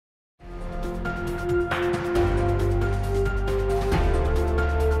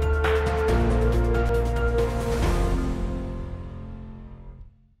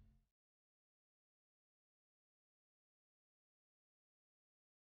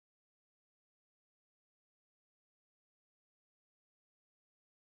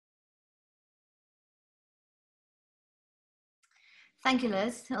Thank you,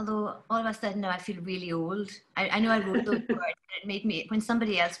 Liz. Although all of a sudden now I feel really old. I know I wrote those words, but it made me, when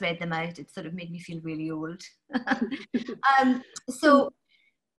somebody else read them out, it sort of made me feel really old. So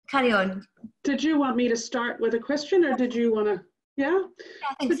carry on. Did you want me to start with a question, or did you want to? Yeah.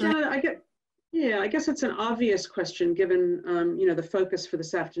 I think so. Janet, I guess it's an obvious question given the focus for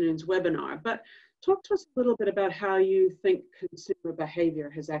this afternoon's webinar. But talk to us a little bit about how you think consumer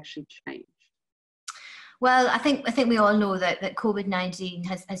behaviour has actually changed. Well, I think we all know that COVID-19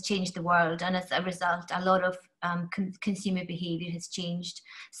 has changed the world, and as a result, a lot of consumer behaviour has changed.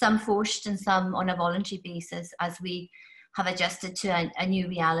 Some forced and some on a voluntary basis, as we have adjusted to a new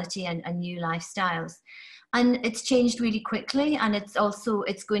reality and new lifestyles. And it's changed really quickly, and it's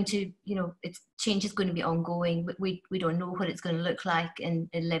going to, change is going to be ongoing. We don't know what it's going to look like in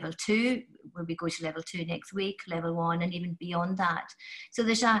level 2, where we go to level 2 next week, level 1, and even beyond that. So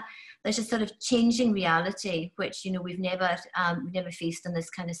there's a sort of changing reality, which, we've never faced on this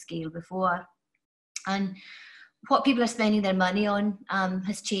kind of scale before. And what people are spending their money on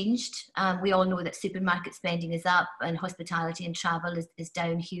has changed. We all know that supermarket spending is up, and hospitality and travel is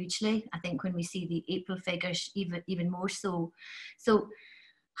down hugely. I think when we see the April figures, even more so. So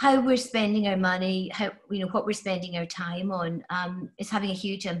how we're spending our money, what we're spending our time on is having a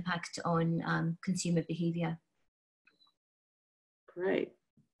huge impact on consumer behaviour. Great.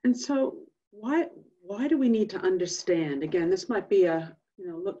 And so why do we need to understand? Again, this might be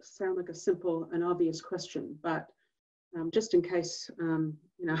sound like a simple and obvious question, but just in case,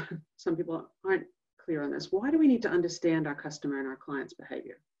 some people aren't clear on this, why do we need to understand our customer and our clients'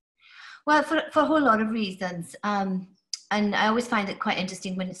 behavior? Well, for a whole lot of reasons. And I always find it quite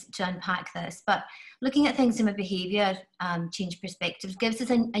interesting when it's to unpack this, but looking at things from a behaviour change perspective gives us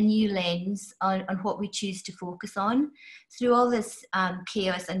a new lens on what we choose to focus on through all this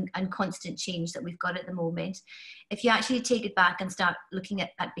chaos and constant change that we've got at the moment. If you actually take it back and start looking at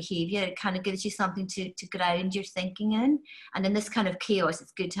behaviour, it kind of gives you something to ground your thinking in. And in this kind of chaos,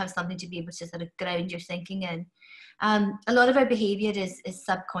 it's good to have something to be able to sort of ground your thinking in. A lot of our behaviour is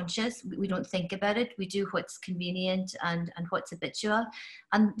subconscious. We don't think about it. We do what's convenient and what's habitual,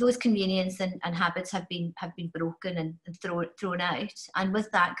 and those convenience and habits have been broken and thrown out. And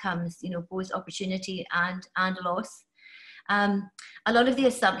with that comes, both opportunity and loss. A lot of the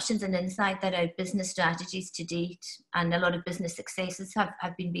assumptions and insight that our business strategies to date and a lot of business successes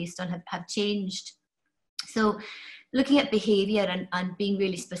have been based on have changed. So looking at behaviour and being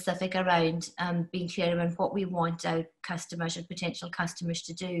really specific around being clear around what we want our customers or potential customers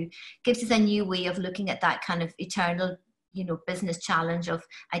to do gives us a new way of looking at that kind of eternal, business challenge of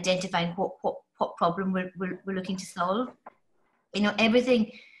identifying what problem we're looking to solve.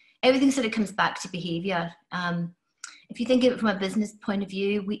 Everything sort of comes back to behaviour. If you think of it from a business point of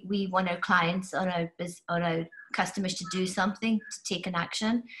view, we want our clients or our customers to do something, to take an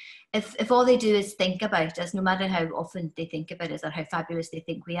action. If all they do is think about us, no matter how often they think about us or how fabulous they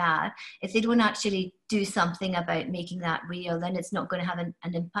think we are, if they don't actually do something about making that real, then it's not going to have an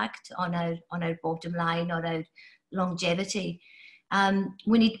impact on our bottom line or our longevity.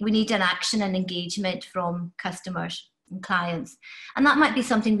 We need an action and engagement from customers and clients, and that might be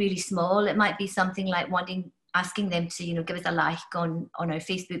something really small. It might be something like asking them to give us a like on our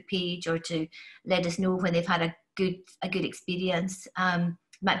Facebook page, or to let us know when they've had a good experience.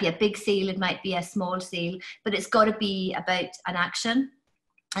 It might be a big sale, it might be a small sale, but it's got to be about an action.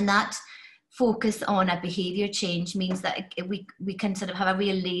 And that focus on a behaviour change means that we can sort of have a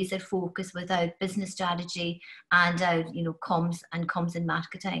real laser focus with our business strategy and our comms and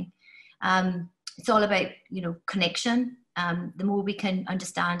marketing. It's all about connection. The more we can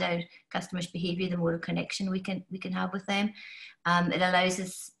understand our customers' behaviour, the more connection we can have with them. It allows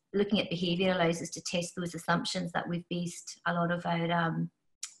us, looking at behaviour allows us to test those assumptions that we've based a lot of our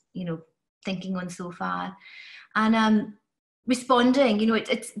thinking on so far. And responding,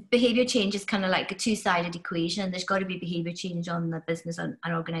 it's behaviour change is kind of like a two-sided equation. There's got to be behaviour change on the business and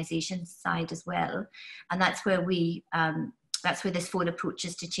organisation side as well, and that's where this 4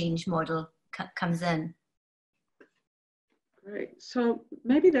 approaches to change model comes in. Great. So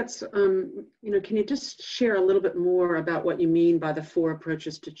maybe that's, can you just share a little bit more about what you mean by the 4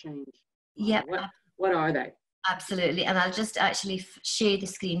 approaches to change? Yeah. What are they? Absolutely. And I'll just actually share the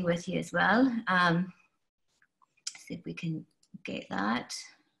screen with you as well. See if we can get that.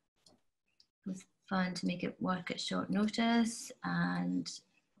 It was fun to make it work at short notice. And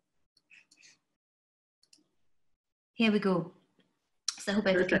here we go. So I hope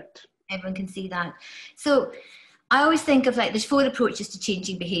everyone can see that. So I always think of like there's 4 approaches to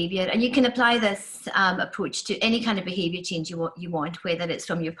changing behaviour, and you can apply this approach to any kind of behaviour change you want, whether it's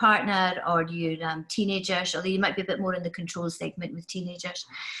from your partner or your teenagers, although you might be a bit more in the control segment with teenagers.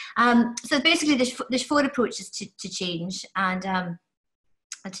 So basically there's 4 approaches to change, and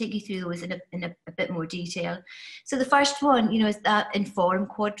I'll take you through those in a bit more detail. So the first one, is that inform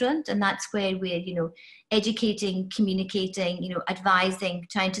quadrant, and that's where we're, educating, communicating, advising,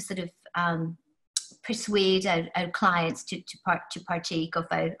 trying to sort of persuade our clients to partake of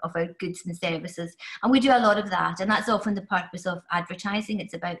our goods and services. And we do a lot of that, and that's often the purpose of advertising.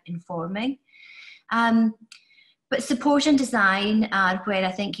 It's about informing. But support and design are where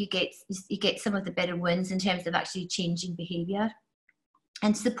I think you get some of the better wins in terms of actually changing behaviour.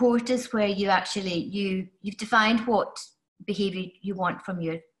 And support is where you actually, you've defined what behaviour you want from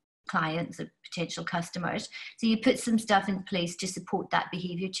your clients or potential customers. So you put some stuff in place to support that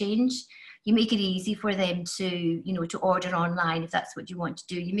behaviour change. You make it easy for them to, to order online if that's what you want to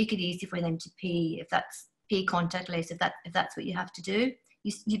do. You make it easy for them to pay, if that's pay contactless, if that's what you have to do.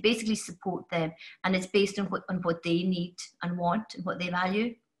 You basically support them, and it's based on what they need and want and what they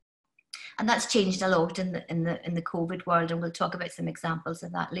value. And that's changed a lot in the COVID world, and we'll talk about some examples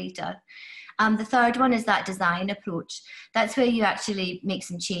of that later. The third one is that design approach. That's where you actually make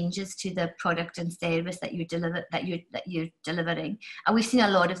some changes to the product and service that you're delivering. And we've seen a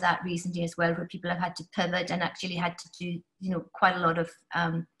lot of that recently as well, where people have had to pivot and actually had to do quite a lot of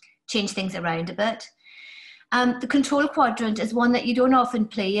change things around a bit. The control quadrant is one that you don't often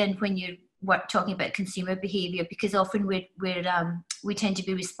play in when you're talking about consumer behaviour, because often we tend to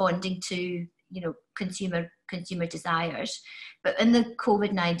be responding to consumer desires. But in the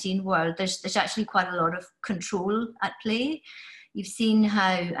COVID-19 world, there's actually quite a lot of control at play. You've seen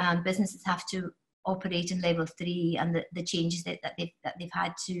how businesses have to operate in level 3, and the changes that they've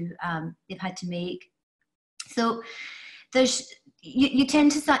had to make. So you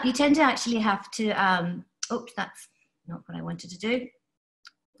tend to actually have to oops, that's not what I wanted to do.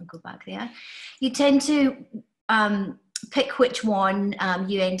 I'll go back there. You tend to pick which one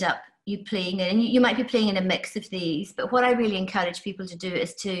you playing in, and you might be playing in a mix of these. But what I really encourage people to do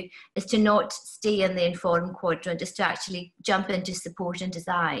is to not stay in the inform quadrant, is to actually jump into support and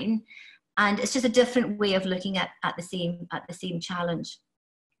design, and it's just a different way of looking at the same challenge.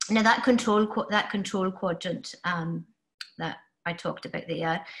 Now that control quadrant that I talked about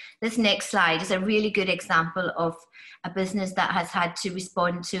there. This next slide is a really good example of a business that has had to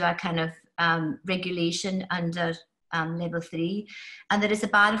respond to a kind of regulation under level 3. And there is a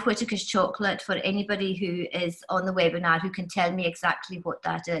bar of Whittaker's chocolate for anybody who is on the webinar who can tell me exactly what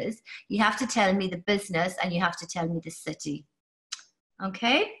that is. You have to tell me the business, and you have to tell me the city.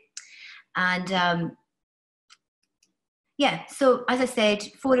 Okay? And yeah, so as I said,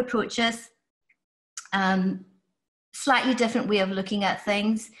 4 approaches. Slightly different way of looking at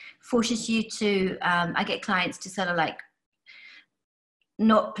things, forces you to, I get clients to sort of like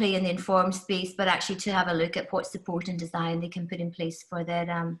not play in the informed space, but actually to have a look at what support and design they can put in place for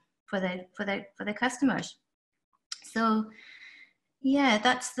their customers. So yeah,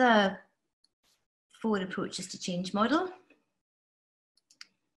 that's the 4 approaches to change model.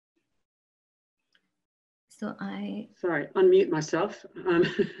 So sorry, unmute myself.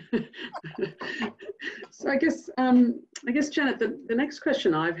 So I guess Janet, the next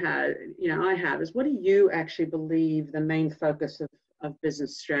question I have is, what do you actually believe the main focus of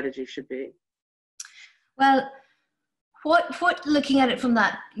business strategy should be? Well, what looking at it from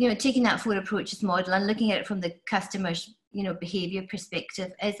that, taking that 4 approaches model and looking at it from the customer's behavior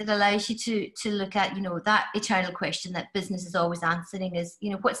perspective, is it allows you to look at that eternal question that business is always answering is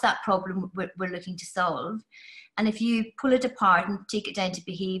what's that problem we're looking to solve. And if you pull it apart and take it down to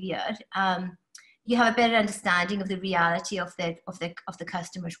behavior, you have a better understanding of the reality of the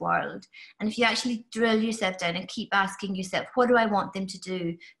customer's world. And if you actually drill yourself down and keep asking yourself, what do I want them to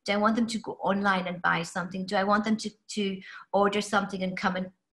do? Do I want them to go online and buy something? Do I want them to order something and come and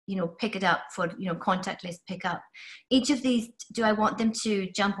pick it up for contactless pickup? Each of these, do I want them to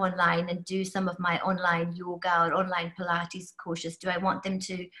jump online and do some of my online yoga or online Pilates courses? Do I want them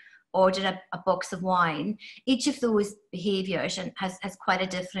to order a box of wine? Each of those behaviors has quite a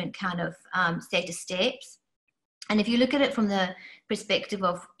different kind of set of steps. And if you look at it from the perspective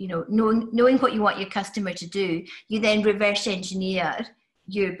of knowing what you want your customer to do, you then reverse engineer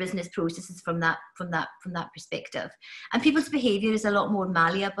your business processes from that perspective. And people's behaviour is a lot more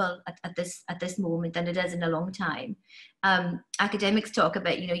malleable at this moment than it is in a long time. Academics talk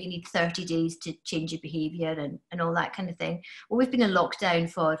about, you need 30 days to change your behaviour and all that kind of thing. Well, we've been in lockdown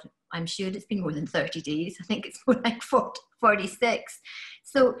for, I'm sure it's been more than 30 days. I think it's more like 46.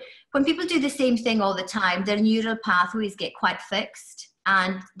 So when people do the same thing all the time, their neural pathways get quite fixed.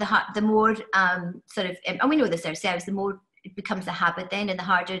 And the more and we know this ourselves, the more it becomes a habit then, and the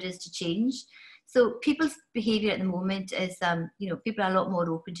harder it is to change. So people's behaviour at the moment is, people are a lot more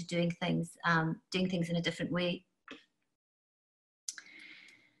open to doing things in a different way.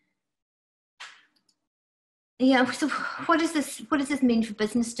 Yeah. So what does this mean for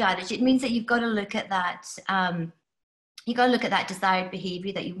business strategy? It means that you've got to look at that. You've got to look at that desired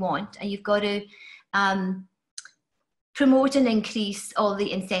behaviour that you want, and you've got to promote and increase all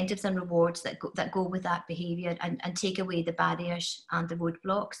the incentives and rewards that go with that behaviour, and take away the barriers and the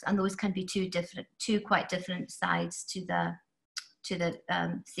roadblocks. And those can be two quite different sides to the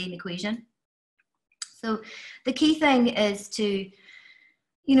same equation. So the key thing is to,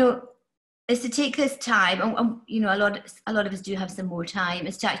 take this time, and a lot of us do have some more time,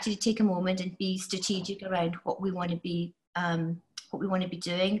 is to actually take a moment and be strategic around what we want to be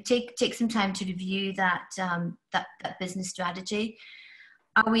doing. Take some time to review that business strategy.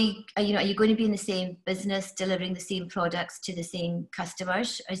 Are you going to be in the same business, delivering the same products to the same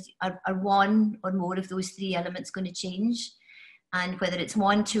customers? Are one or more of those three elements going to change? And whether it's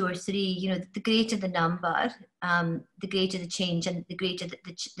 1, 2, or 3, the greater the number, the greater the change, and the greater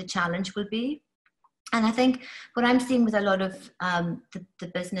the challenge will be. And I think what I'm seeing with a lot of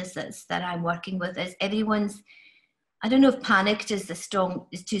the businesses that I'm working with is everyone's, I don't know if panicked is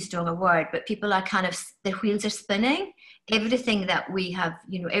too strong a word, but people are their wheels are spinning. Everything that we have,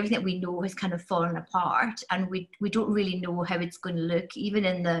 everything that we know has kind of fallen apart, and we don't really know how it's going to look, even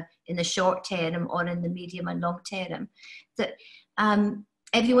in the short term or in the medium and long term. That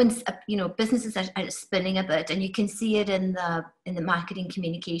everyone's, businesses are spinning a bit, and you can see it in the marketing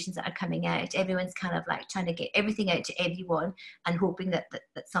communications that are coming out. Everyone's kind of like trying to get everything out to everyone and hoping that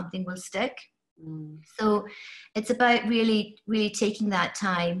something will stick. So it's about really, really taking that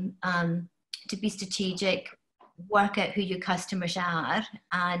time to be strategic, work out who your customers are,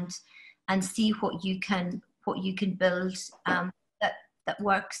 and see what you can build that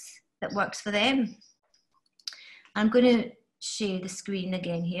works for them. I'm going to share the screen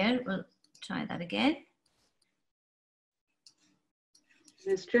again here. We'll try that again.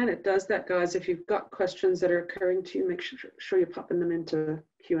 As Janet does that, guys, if you've got questions that are occurring to you, make sure you're popping them into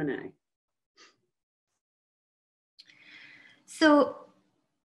Q&A. So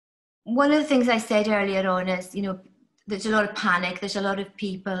one of the things I said earlier on is, there's a lot of panic. There's a lot of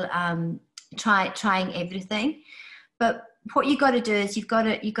people trying everything. But what you've got to do is you've got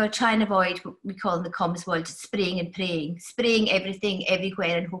to try and avoid what we call in the comms world spraying and praying, spraying everything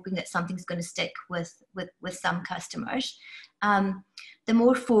everywhere and hoping that something's going to stick with some customers. The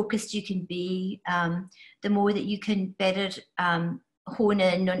more focused you can be, the more that you can better hone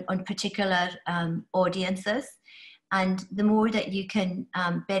in on particular audiences. And the more that you can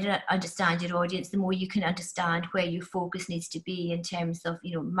better understand your audience, the more you can understand where your focus needs to be in terms of,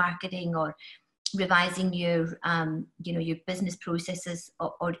 marketing or revising your business processes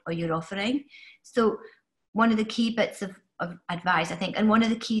or your offering. So one of the key bits of advice, I think, and one of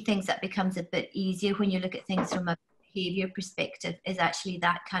the key things that becomes a bit easier when you look at things from a behavior perspective is actually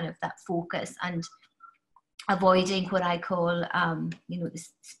that focus and avoiding what I call, the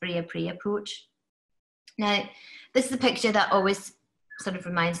spray or pray approach. Now, this is a picture that always sort of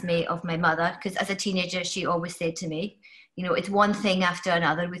reminds me of my mother, because as a teenager, she always said to me, it's one thing after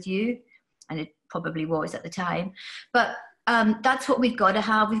another with you. And it probably was at the time. But that's what we've got to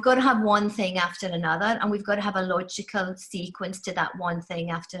have. We've got to have one thing after another, and we've got to have a logical sequence to that one thing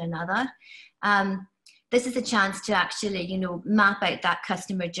after another. This is a chance to actually, map out that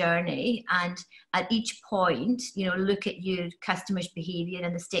customer journey, and at each point, look at your customer's behavior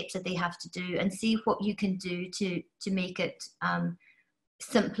and the steps that they have to do, and see what you can do to make it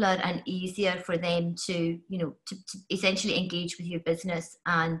simpler and easier for them to essentially engage with your business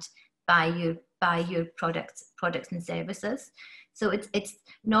and buy your products and services. So it's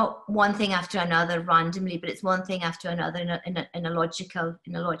not one thing after another randomly, but it's one thing after another in a logical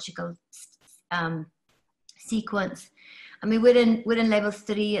sequence. I mean, we're in level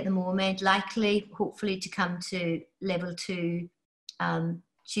 3 at the moment, likely, hopefully, to come to level 2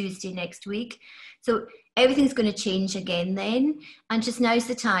 Tuesday next week. So everything's going to change again then. And just now's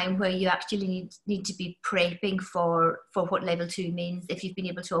the time where you actually need to be prepping for what level 2 means. If you've been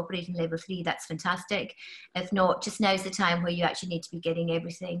able to operate in level 3, that's fantastic. If not, just now's the time where you actually need to be getting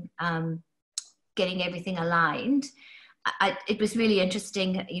everything aligned. It was really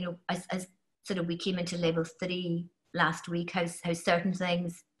interesting, you know, as sort of we came into level 3 last week, how certain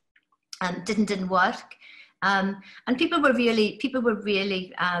things didn't work. And people were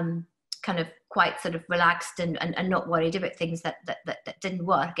really kind of quite sort of relaxed and not worried about things that didn't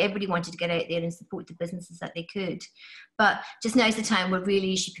work. Everybody wanted to get out there and support the businesses that they could. But just now's the time where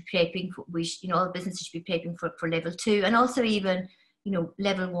really you should be prepping for, you know, all the businesses should be prepping for level 2, and also even, you know,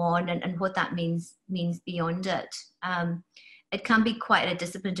 level 1 and what that means beyond it. It can be quite a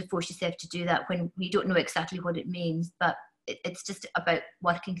discipline to force yourself to do that when you don't know exactly what it means, but it's just about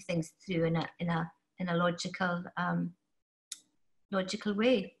working things through in a logical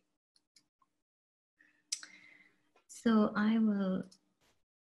way. So I will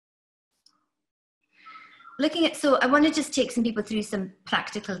so I want to just take some people through some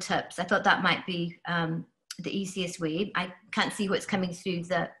practical tips. I thought that might be the easiest way. I can't see what's coming through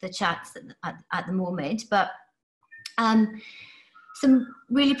the chats at the moment, but some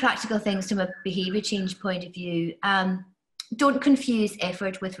really practical things from a behaviour change point of view. Don't confuse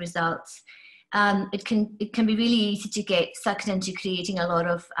effort with results. It can be really easy to get sucked into creating a lot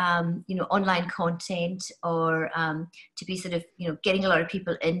of you know, online content, or to be sort of, you know, getting a lot of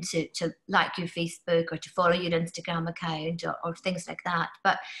people to like your Facebook or to follow your Instagram account or things like that.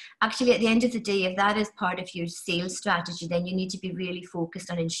 But actually, at the end of the day, if that is part of your sales strategy, then you need to be really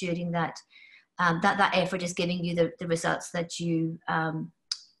focused on ensuring that that effort is giving you the results that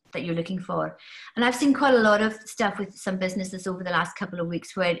you're looking for. And I've seen quite a lot of stuff with some businesses over the last couple of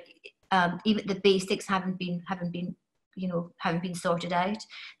weeks where even the basics haven't been sorted out.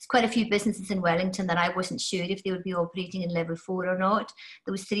 There's quite a few businesses in Wellington that I wasn't sure if they would be operating in level 4 or not.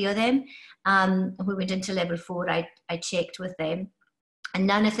 There was 3 of them. And we went into level 4. I checked with them, and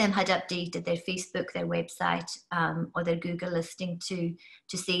none of them had updated their Facebook, their website, or their Google listing to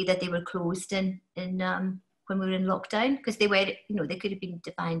say that they were closed in when we were in lockdown, because they were, you know, they could have been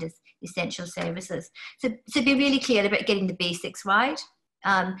defined as essential services. So be really clear about getting the basics right.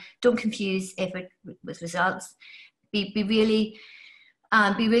 Don't confuse effort with results. Be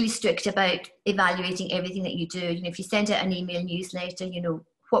really strict about evaluating everything that you do. You know, if you send out an email newsletter, you know,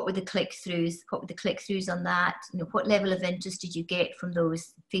 what were the click-throughs? What were the click-throughs on that? You know, what level of interest did you get from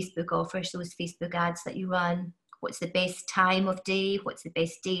those Facebook offers, those Facebook ads that you run? What's the best time of day? What's the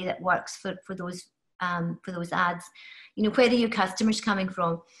best day that works for those ads? You know, where are your customers coming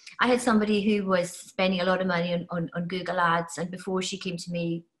from? I had somebody who was spending a lot of money on Google ads, and before she came to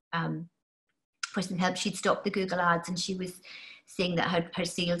me for some help, she'd stopped the Google ads, and she was saying that her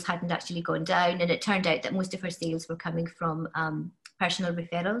sales hadn't actually gone down, and it turned out that most of her sales were coming from personal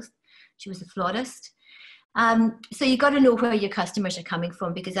referrals. She was a florist. So you got to know where your customers are coming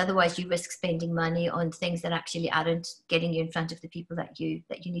from, because otherwise you risk spending money on things that actually aren't getting you in front of the people that you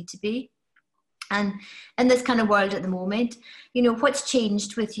need to be. And in this kind of world at the moment, you know, what's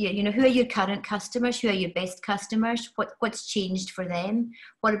changed with you? You know, who are your current customers? Who are your best customers? What's changed for them?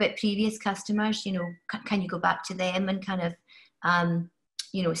 What about previous customers? You know, can you go back to them and kind of,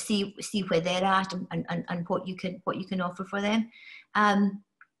 you know, see where they're at and what you can offer for them?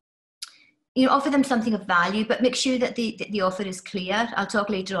 You know, offer them something of value, but make sure that the offer is clear. I'll talk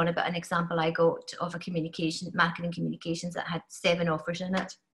later on about an example I got of a marketing communications that had 7 offers in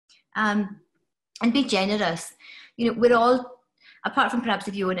it. And be generous. You know, we're all, apart from perhaps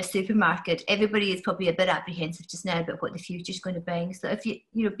if you own a supermarket, everybody is probably a bit apprehensive just now about what the future is going to bring. So if you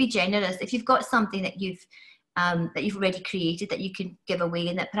know, be generous. If you've got something that you've already created that you can give away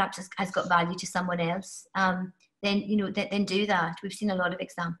and that perhaps has got value to someone else, then, you know, then do that. We've seen a lot of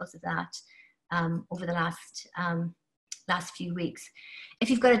examples of that over the last few weeks. If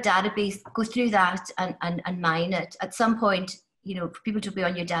you've got a database, go through that and mine it. At some point, you know, for people to be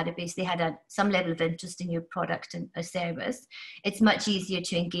on your database, they had some level of interest in your product and a service. It's much easier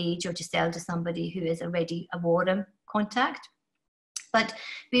to engage or to sell to somebody who is already a warm contact. But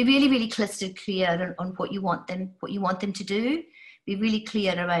be really, really crystal clear on what you want them to do. Be really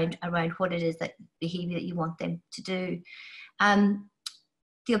clear around what it is, that behaviour that you want them to do.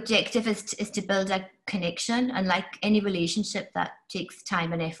 The objective is to build a connection, and like any relationship, that takes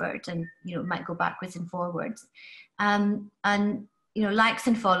time and effort, and, you know, it might go backwards and forwards. And, you know, likes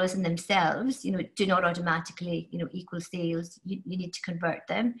and follows in themselves, you know, do not automatically, you know, equal sales. You need to convert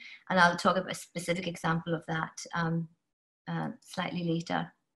them, and I'll talk about a specific example of that slightly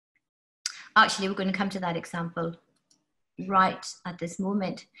later. Actually, we're going to come to that example right at this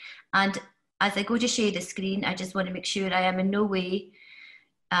moment. And as I go to share the screen, I just want to make sure I am in no way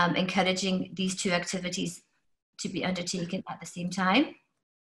encouraging these two activities to be undertaken at the same time.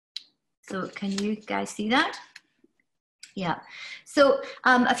 So can you guys see that? Yeah. So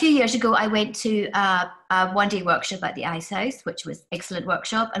a few years ago, I went to a one-day workshop at the Ice House, which was excellent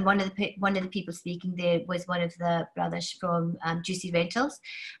workshop. And one of the people speaking there was one of the brothers from Juicy Rentals,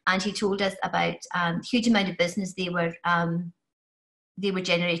 and he told us about huge amount of business they were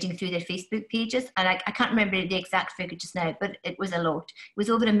generating through their Facebook pages. And I can't remember the exact figure just now, but it was a lot. It was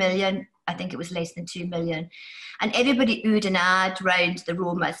over 1 million. I think it was less than 2 million. And everybody oohed and ahed round the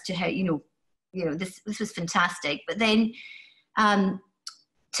room as to how, this was fantastic. But then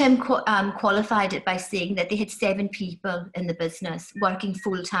Tim qualified it by saying that they had 7 people in the business working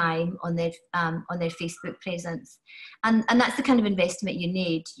full time on their Facebook presence, and that's the kind of investment you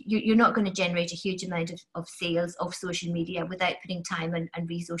need. You're not going to generate a huge amount of sales of social media without putting time and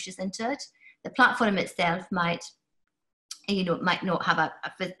resources into it. The platform itself might not have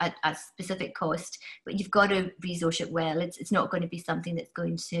a specific cost, but you've got to resource it well. It's not going to be something that's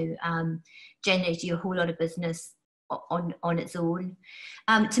going to generate you a whole lot of business on its own.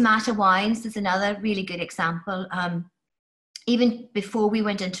 Tomato Wines is another really good example. Even before we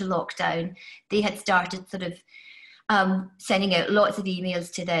went into lockdown, they had started sort of sending out lots of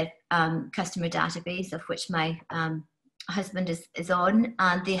emails to their customer database, of which my husband is on,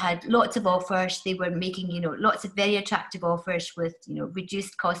 and they had lots of offers. They were making lots of very attractive offers with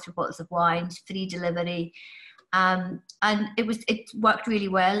reduced cost for bottles of wine, free delivery, and it worked really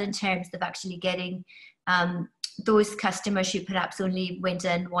well in terms of actually getting those customers who perhaps only went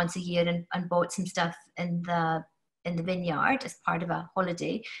in once a year and bought some stuff in the vineyard as part of a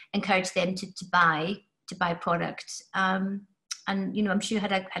holiday, encourage them to buy product, and I'm sure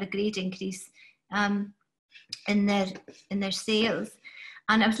had a great increase in their sales.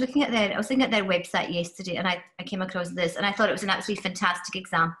 And I was looking at their website yesterday, and I came across this, and I thought it was an absolutely fantastic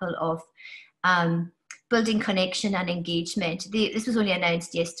example of building connection and engagement. This was only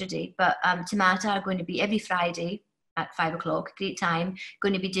announced yesterday, but Tomato are going to be every Friday at 5 o'clock, great time,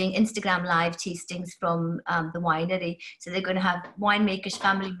 going to be doing Instagram live tastings from the winery. So they're going to have winemakers,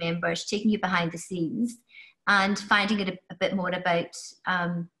 family members taking you behind the scenes and finding it a bit more about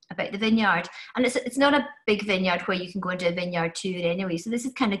the vineyard. And it's not a big vineyard where you can go into a vineyard tour anyway. So this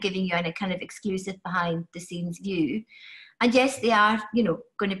is kind of giving you a kind of exclusive behind the scenes view. And yes, they are,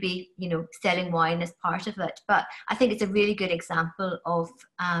 going to be, selling wine as part of it. But I think it's a really good example of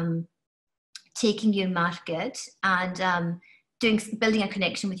taking your market and building a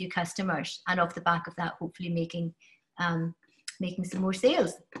connection with your customers, and off the back of that, hopefully making some more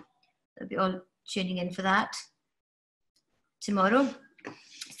sales. They'll be all tuning in for that tomorrow.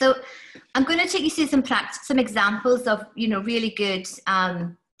 So I'm going to take you through some examples of really good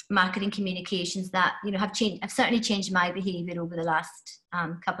marketing communications that have certainly changed my behaviour over the last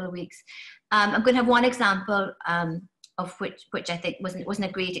couple of weeks. I'm going to have one example of which I think wasn't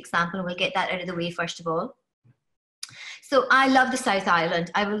a great example, and we'll get that out of the way first of all. So I love the South Island.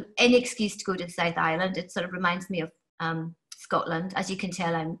 I will any excuse to go to the South Island. It sort of reminds me of Scotland. As you can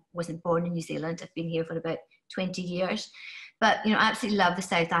tell, I wasn't born in New Zealand. I've been here for about 20 years. But I absolutely love the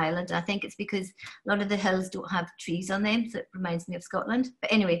South Island. And I think it's because a lot of the hills don't have trees on them, so it reminds me of Scotland.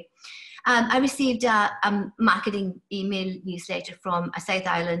 But anyway, I received a marketing email newsletter from a South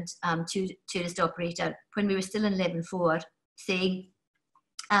Island tourist operator when we were still in level 4, saying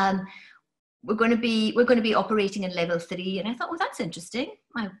we're going to be operating in level 3. And I thought, well, that's interesting.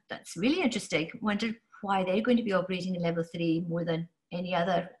 That's really interesting. I wondered why they're going to be operating in level 3 more than any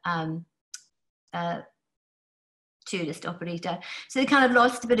other tourist operator. So they kind of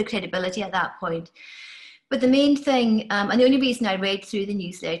lost a bit of credibility at that point. But the main thing, and the only reason I read through the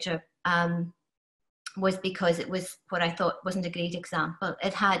newsletter was because it was what I thought wasn't a great example.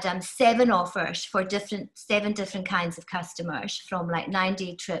 It had 7 offers for 7 different kinds of customers, from like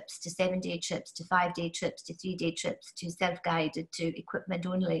 9-day trips to 7-day trips to 5-day trips to 3-day trips to self-guided to equipment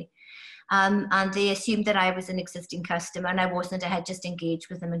only. And they assumed that I was an existing customer, and I wasn't. I had just engaged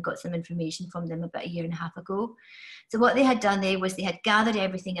with them and got some information from them about 1.5 years ago. So what they had done there was they had gathered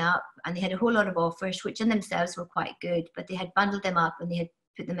everything up, and they had a whole lot of offers, which in themselves were quite good, but they had bundled them up and they had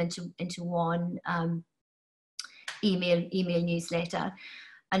put them into one email newsletter.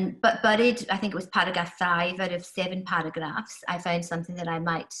 But buried, I think it was paragraph 5 out of 7 paragraphs, I found something that I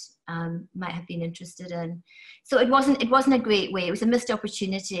might have been interested in. So it wasn't a great way. It was a missed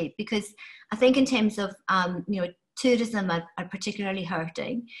opportunity, because I think in terms of tourism are particularly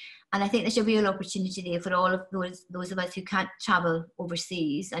hurting, and I think there's a real opportunity there for all of those of us who can't travel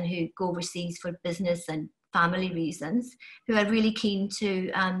overseas and who go overseas for business and family reasons, who are really keen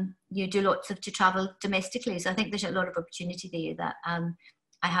to do lots of to travel domestically. So I think there's a lot of opportunity there that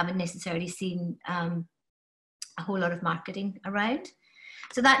I haven't necessarily seen a whole lot of marketing around.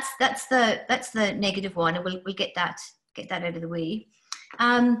 So that's the negative one, and we'll get that out of the way.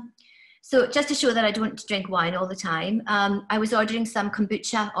 So just to show that I don't drink wine all the time, I was ordering some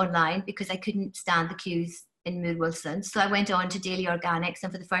kombucha online because I couldn't stand the queues in Moor Wilson. So I went on to Daily Organics,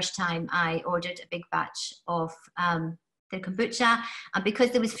 and for the first time I ordered a big batch of the kombucha, and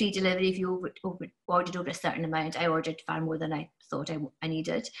because there was free delivery if you ordered over a certain amount, I ordered far more than I thought I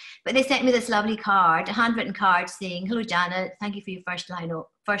needed. But they sent me this lovely card, a handwritten card saying, "Hello Janet, thank you for your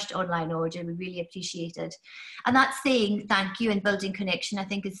first online order, we really appreciate it." And that saying thank you and building connection, I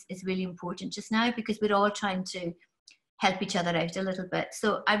think is really important just now, because we're all trying to help each other out a little bit.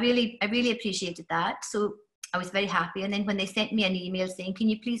 So I really appreciated that. So I was very happy. And then when they sent me an email saying, "Can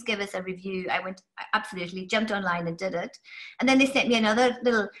you please give us a review?" I absolutely jumped online and did it. And then they sent me another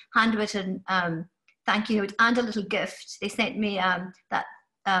little handwritten thank you note and a little gift. They sent me that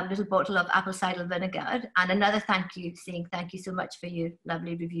little bottle of apple cider vinegar and another thank you saying, "Thank you so much for your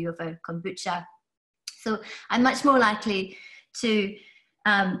lovely review of our kombucha." So I'm much more likely to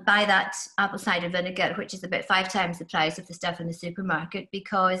buy that apple cider vinegar, which is about 5 times the price of the stuff in the supermarket,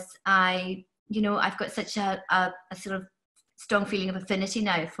 because I've got such a sort of strong feeling of affinity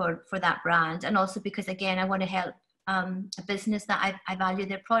now for that brand, and also because, again, I want to help a business that I value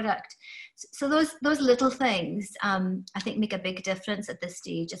their product. So those little things, I think, make a big difference at this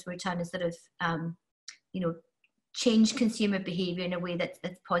stage as we're trying to sort of change consumer behaviour in a way that's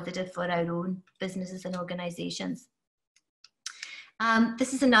positive for our own businesses and organisations.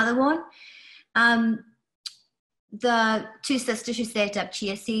 This is another one. The 2 sisters who set up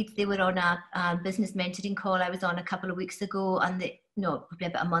Chia Seeds, they were on a business mentoring call I was on a couple of weeks ago, and probably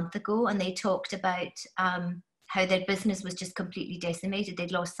about a month ago, and they talked about how their business was just completely decimated.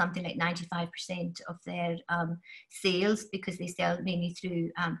 They'd lost something like 95% of their sales because they sell mainly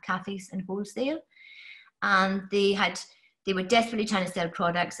through cafes and wholesale. And they were desperately trying to sell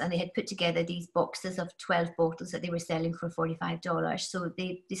products, and they had put together these boxes of 12 bottles that they were selling for $45. So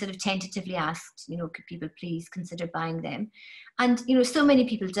they sort of tentatively asked, could people please consider buying them? And, so many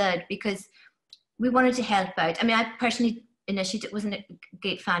people did, because we wanted to help out. I mean, I personally initially wasn't a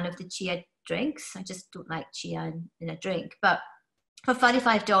great fan of the chia drinks. I just don't like chia in a drink. But for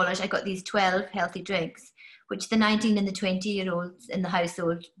 $45, I got these 12 healthy drinks, which the 19 and the 20-year-olds in the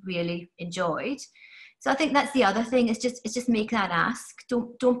household really enjoyed. So I think that's the other thing. It's just make that ask.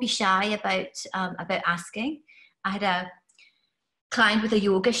 Don't be shy about asking. I had a client with a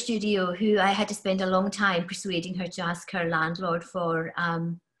yoga studio who I had to spend a long time persuading her to ask her landlord for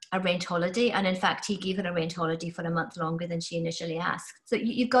a rent holiday, and in fact he gave her a rent holiday for a month longer than she initially asked. So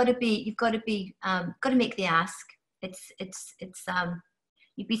you've got to make the ask. It's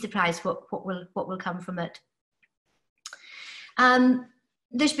you'd be surprised what will come from it.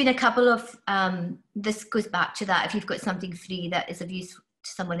 There's been a couple of, this goes back to that, if you've got something free that is of use to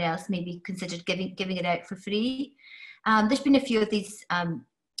someone else, maybe consider giving it out for free. There's been a few of these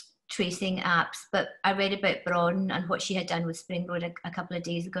tracing apps, but I read about Braun and what she had done with Spring Road a couple of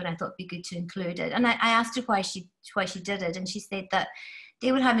days ago, and I thought it'd be good to include it. And I asked her why she did it, and she said that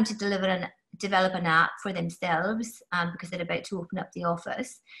they were having to develop an app for themselves because they're about to open up the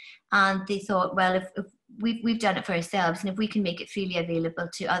office. And they thought, well, if we've done it for ourselves, and if we can make it freely available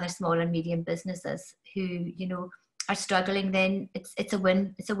to other small and medium businesses who are struggling, then it's a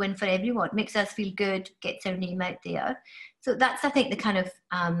win. It's a win for everyone. It makes us feel good, gets our name out there. So that's, I think, the kind of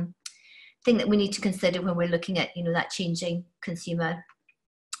thing that we need to consider when we're looking at that changing consumer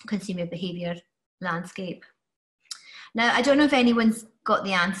behaviour landscape. Now, I don't know if anyone's got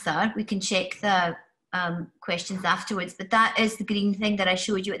the answer. We can check the questions afterwards, but that is the green thing that I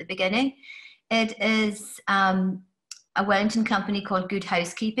showed you at the beginning. It is a Wellington company called Good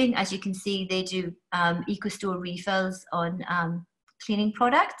Housekeeping. As you can see, they do eco-store refills on cleaning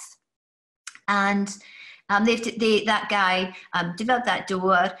products. And that guy developed that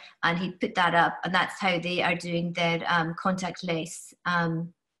door, and he put that up, and that's how they are doing their contactless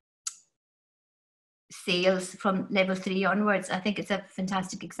sales from level 3 onwards. I think it's a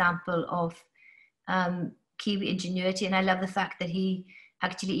fantastic example of Kiwi ingenuity, and I love the fact that he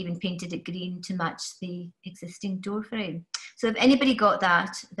actually even painted it green to match the existing door frame. So if anybody got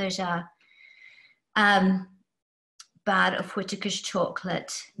that, there's a bar of Whittaker's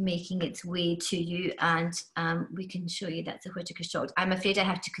chocolate making its way to you, and we can show you that's a Whittaker's chocolate. I'm afraid I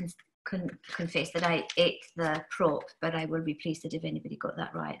have to confess that I ate the prop, but I will replace it if anybody got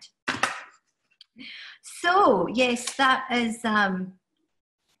that right. So yes, that is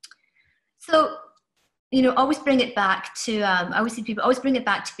so you know, always bring it back to, I always see people always bring it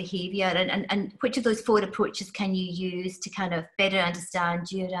back to behaviour, and which of those 4 approaches can you use to kind of better understand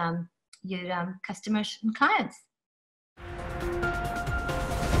your customers and clients.